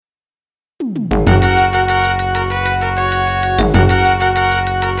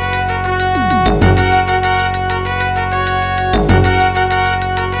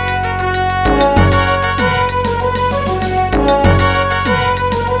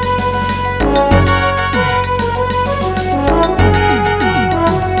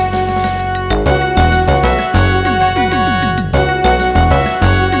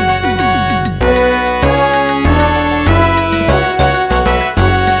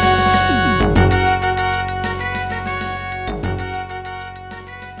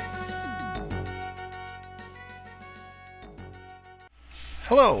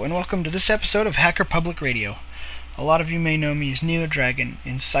Hello, and welcome to this episode of Hacker Public Radio. A lot of you may know me as Neo Dragon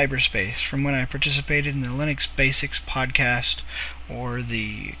in cyberspace from when I participated in the Linux Basics podcast or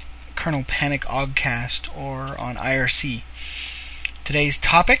the Kernel Panic Ogcast or on IRC. Today's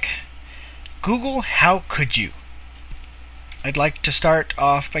topic, Google How Could You? I'd like to start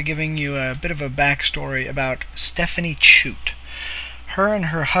off by giving you a bit of a backstory about Stephanie Chute. Her and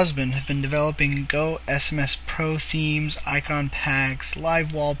her husband have been developing Go SMS Pro themes, icon packs,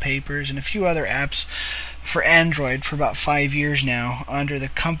 live wallpapers, and a few other apps for Android for about 5 years now under the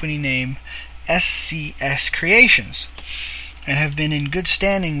company name SCS Creations, and have been in good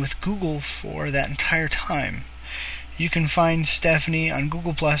standing with Google for that entire time. You can find Stephanie on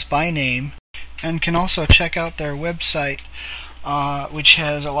Google Plus by name, and can also check out their website, which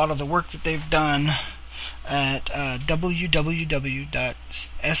has a lot of the work that they've done at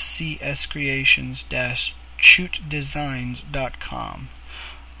www.scscreations-chutedesigns.com.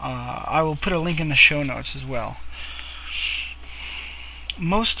 I will put a link in the show notes as well.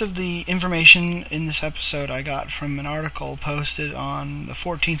 Most of the information in this episode I got from an article posted on the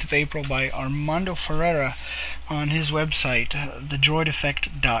 14th of April by Armando Ferreira on his website,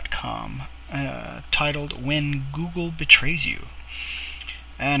 thedroideffect.com, titled When Google Betrays You.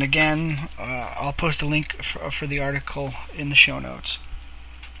 And again, I'll post a link for the article in the show notes.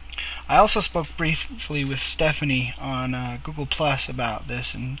 I also spoke briefly with Stephanie on Google Plus about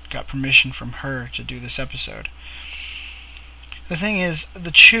this and got permission from her to do this episode. The thing is,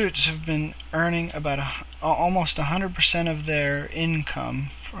 the Chutes have been earning about almost 100% of their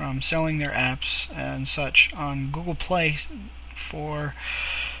income from selling their apps and such on Google Play for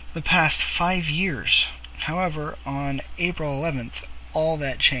the past 5 years. However, on April 11th, all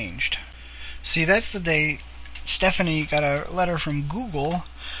that changed. See, that's the day Stephanie got a letter from Google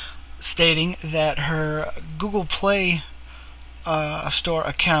stating that her Google Play Store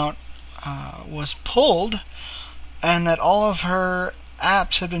account was pulled, and that all of her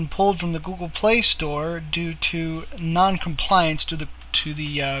apps had been pulled from the Google Play Store due to non-compliance to the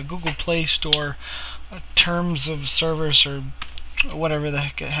Google Play Store terms of service or whatever the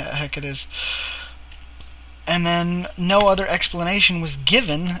heck it is. And then no other explanation was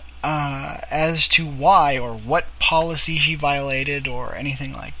given as to why or what policy she violated or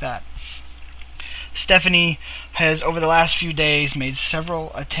anything like that. Stephanie has, over the last few days, made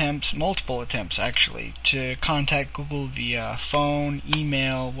several attempts, multiple attempts actually, to contact Google via phone,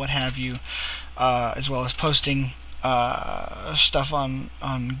 email, what have you, as well as posting stuff on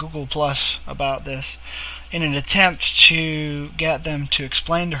Google Plus about this, in an attempt to get them to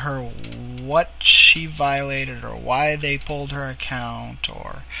explain to her what she violated or why they pulled her account,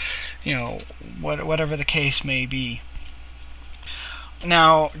 or whatever the case may be.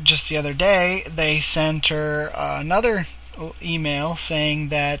 Now, just the other day, they sent her another email saying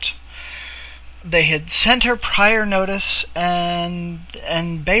that they had sent her prior notice and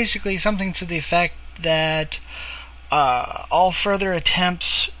basically something to the effect that all further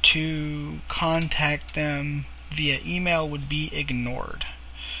attempts to contact them via email would be ignored.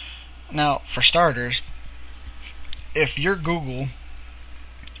 Now, for starters, if you're Google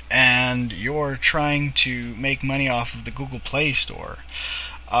and you're trying to make money off of the Google Play Store,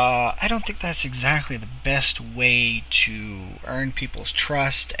 I don't think that's exactly the best way to earn people's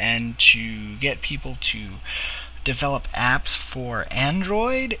trust and to get people to develop apps for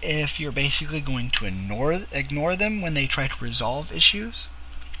Android if you're basically going to ignore them when they try to resolve issues.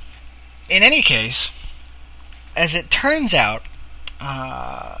 In any case, as it turns out,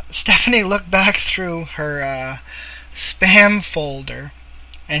 Stephanie looked back through her spam folder,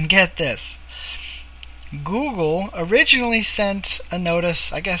 and get this. Google originally sent a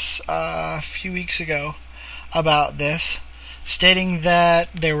notice, I guess a few weeks ago, about this, stating that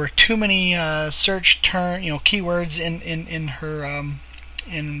there were too many search keywords in her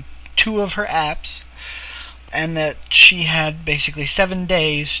in two of her apps, and that she had basically 7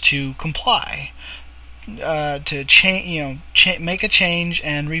 days to comply, to make a change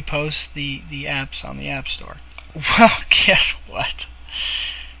and repost the apps on the App Store. Well, guess what?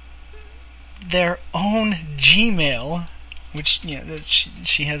 their own Gmail, which, that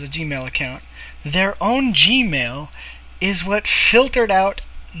she has a Gmail account, their own Gmail is what filtered out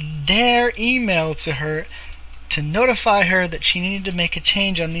their email to her to notify her that she needed to make a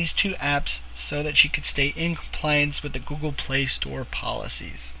change on these two apps so that she could stay in compliance with the Google Play Store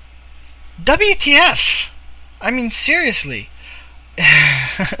policies. WTF? I mean, seriously.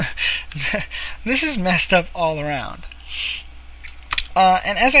 This is messed up all around.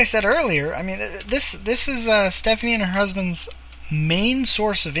 And as I said earlier, I mean, this is Stephanie and her husband's main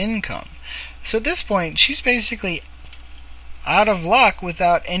source of income. So at this point, she's basically out of luck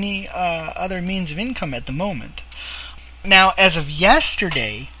without any other means of income at the moment. Now, as of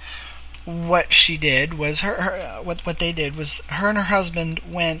yesterday, what she did was what they did was her and her husband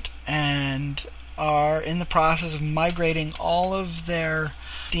went and are in the process of migrating all of their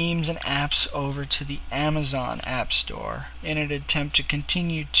themes and apps over to the Amazon App Store in an attempt to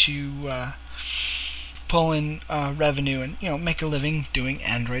continue to pull in revenue and make a living doing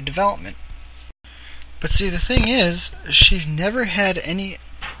Android development. But see, the thing is, she's never had any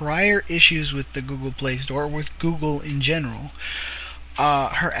prior issues with the Google Play Store, or with Google in general.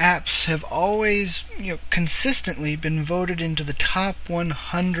 Her apps have always, consistently been voted into the top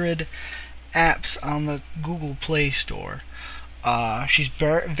 100 apps on the Google Play Store. She's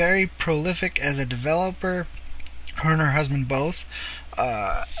very prolific as a developer, her and her husband both.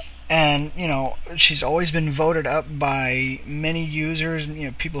 And, she's always been voted up by many users,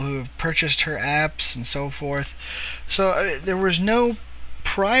 people who have purchased her apps and so forth. So there was no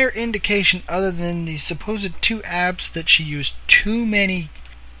prior indication other than the supposed two apps that she used too many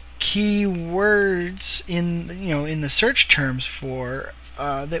keywords in the search terms for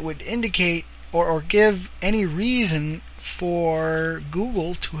that would indicate or give any reason for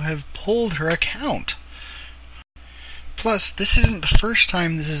Google to have pulled her account. Plus, this isn't the first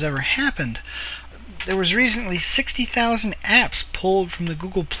time this has ever happened. There was recently 60,000 apps pulled from the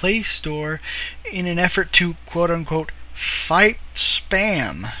Google Play Store in an effort to, quote-unquote, fight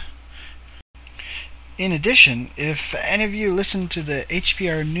spam. In addition, if any of you listened to the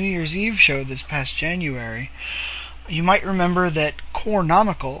HPR New Year's Eve show this past January, you might remember that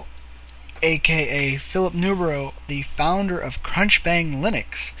Corenomical, aka Philip Newborough, the founder of Crunchbang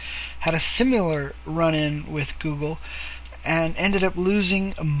Linux, had a similar run-in with Google and ended up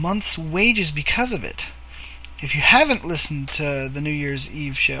losing a month's wages because of it. If you haven't listened to the New Year's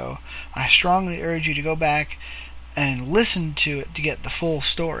Eve show, I strongly urge you to go back and listen to it to get the full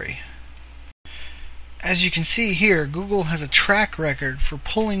story. As you can see here, Google has a track record for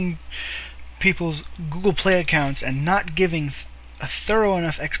pulling people's Google Play accounts and not giving a thorough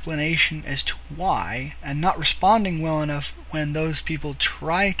enough explanation as to why, and not responding well enough when those people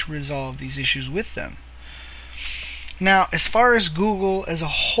try to resolve these issues with them. Now, as far as Google as a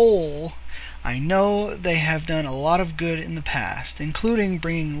whole, I know they have done a lot of good in the past, including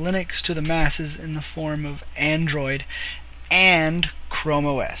bringing Linux to the masses in the form of Android and Chrome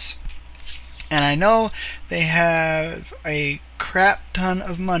OS. And I know they have a crap ton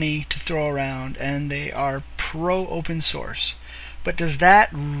of money to throw around, and they are pro open source. But does that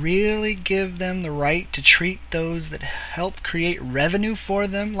really give them the right to treat those that help create revenue for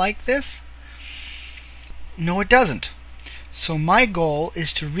them like this? No, it doesn't. So my goal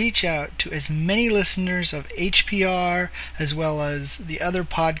is to reach out to as many listeners of HPR as well as the other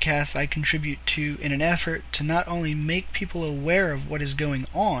podcasts I contribute to in an effort to not only make people aware of what is going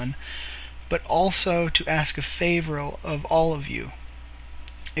on, but also to ask a favor of all of you.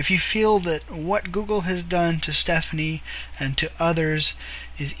 If you feel that what Google has done to Stephanie and to others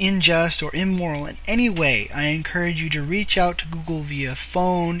is unjust or immoral in any way, I encourage you to reach out to Google via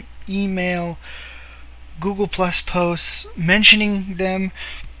phone, email, Google Plus posts, mentioning them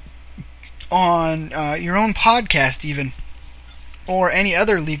on your own podcast even, or any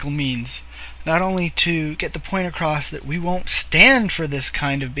other legal means, not only to get the point across that we won't stand for this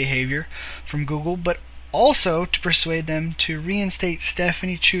kind of behavior from Google, but also to persuade them to reinstate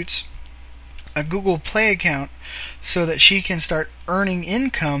Stephanie Chut's a Google Play account so that she can start earning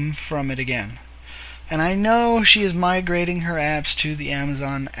income from it again. And I know she is migrating her apps to the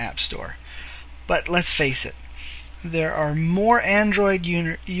Amazon App Store. But let's face it, there are more Android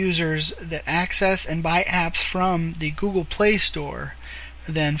users that access and buy apps from the Google Play Store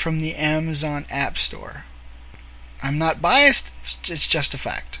than from the Amazon App Store. I'm not biased, it's just a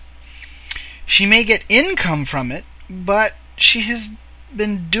fact. She may get income from it, but she has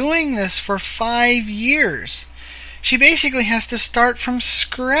been doing this for 5 years. She basically has to start from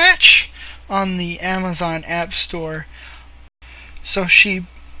scratch on the Amazon App Store, so she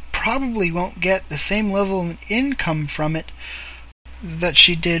probably won't get the same level of income from it that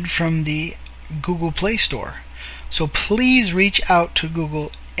she did from the Google Play Store. So please reach out to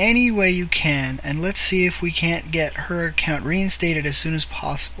Google any way you can, and let's see if we can't get her account reinstated as soon as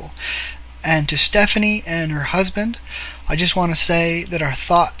possible. And to Stephanie and her husband, I just want to say that our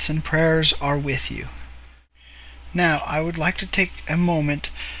thoughts and prayers are with you. Now, I would like to take a moment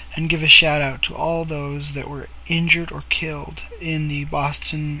and give a shout out to all those that were injured or killed in the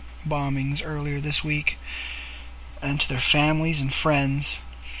Boston bombings earlier this week, and to their families and friends.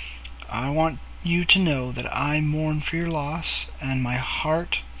 I want you to know that I mourn for your loss, and my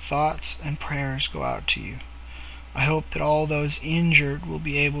heart, thoughts, and prayers go out to you. I hope that all those injured will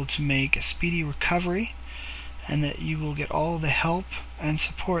be able to make a speedy recovery, and that you will get all the help and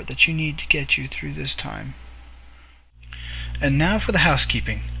support that you need to get you through this time. And now for the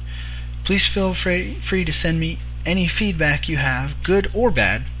housekeeping. Please feel free to send me any feedback you have, good or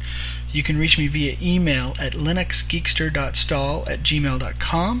bad. You can reach me via email at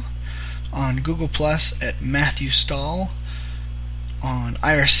linuxgeekster.stall@gmail.com, on Google Plus at Matthew Stahl. On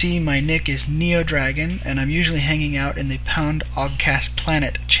IRC, my nick is NeoDragon, and I'm usually hanging out in the Pound Ogcast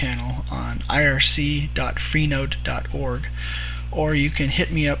Planet channel on irc.freenode.org, or you can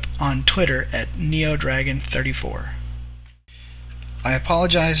hit me up on Twitter at NeoDragon34. I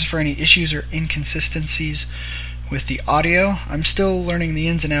apologize for any issues or inconsistencies with the audio. I'm still learning the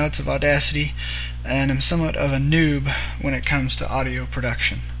ins and outs of Audacity, and I'm somewhat of a noob when it comes to audio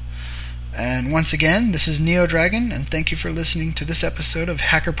production. And once again, this is NeoDragon, and thank you for listening to this episode of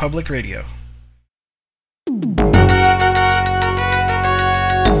Hacker Public Radio.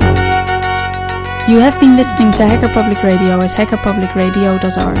 You have been listening to Hacker Public Radio at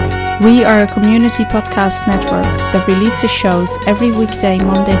hackerpublicradio.org. We are a community podcast network that releases shows every weekday,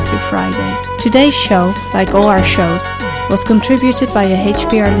 Monday through Friday. Today's show, like all our shows, was contributed by a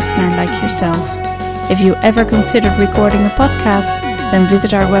HPR listener like yourself. If you ever considered recording a podcast, then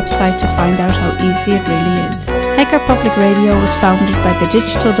visit our website to find out how easy it really is. Hacker Public Radio was founded by the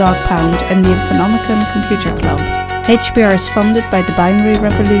Digital Dog Pound and the Infonomicon Computer Club. HPR is funded by the Binary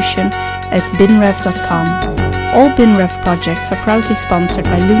Revolution at binrev.com. All BinRev projects are proudly sponsored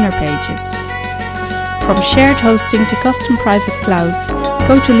by Lunar Pages. From shared hosting to custom private clouds,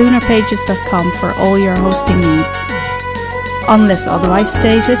 go to lunarpages.com for all your hosting needs. Unless otherwise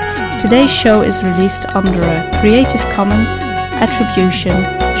stated, today's show is released under a Creative Commons Attribution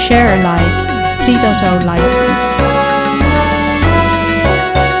Share Alike 3.0 license.